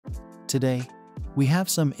Today, we have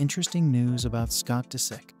some interesting news about Scott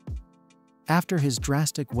Disick. After his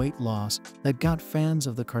drastic weight loss that got fans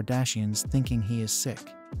of the Kardashians thinking he is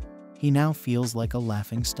sick, he now feels like a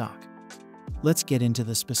laughingstock. Let's get into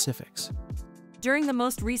the specifics. During the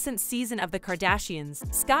most recent season of the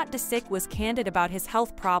Kardashians, Scott Disick was candid about his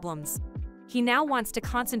health problems. He now wants to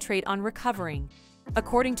concentrate on recovering.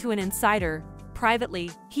 According to an insider,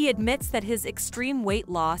 privately, he admits that his extreme weight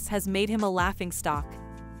loss has made him a laughingstock.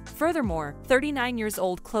 Furthermore,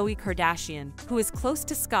 39-year-old Khloe Kardashian, who is close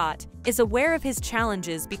to Scott, is aware of his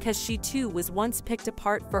challenges because she too was once picked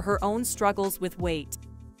apart for her own struggles with weight.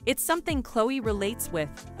 It's something Khloe relates with,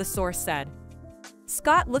 the source said.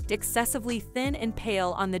 Scott looked excessively thin and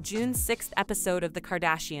pale on the June 6th episode of The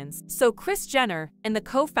Kardashians, so Kris Jenner, and the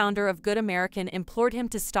co-founder of Good American, implored him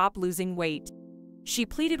to stop losing weight. She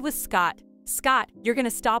pleaded with Scott, "Scott, you're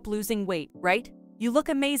gonna stop losing weight, right? You look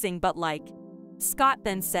amazing, but like..." Scott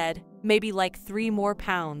then said, "Maybe like 3 more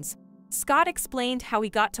pounds." Scott explained how he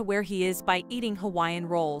got to where he is by eating Hawaiian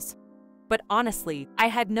rolls. "But honestly, I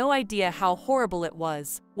had no idea how horrible it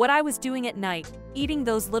was. What I was doing at night, eating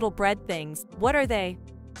those little bread things, what are they?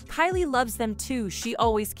 Kylie loves them too, she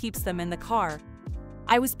always keeps them in the car.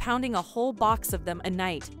 I was pounding a whole box of them a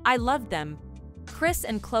night. I loved them." Kris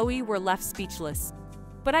and Khloe were left speechless.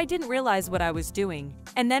 "But I didn't realize what I was doing.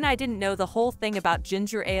 And then I didn't know the whole thing about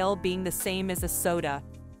ginger ale being the same as a soda.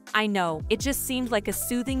 I know, it just seemed like a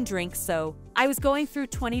soothing drink, so I was going through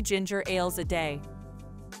 20 ginger ales a day."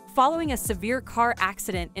 Following a severe car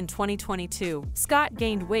accident in 2022, Scott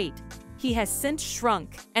gained weight. He has since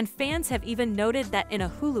shrunk, and fans have even noted that in a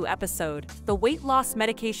Hulu episode, the weight loss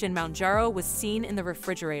medication Mounjaro was seen in the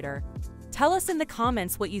refrigerator. Tell us in the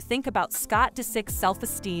comments what you think about Scott Disick's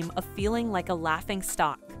self-esteem of feeling like a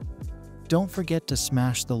laughingstock. Don't forget to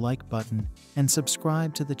smash the like button and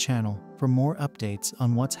subscribe to the channel for more updates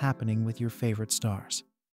on what's happening with your favorite stars.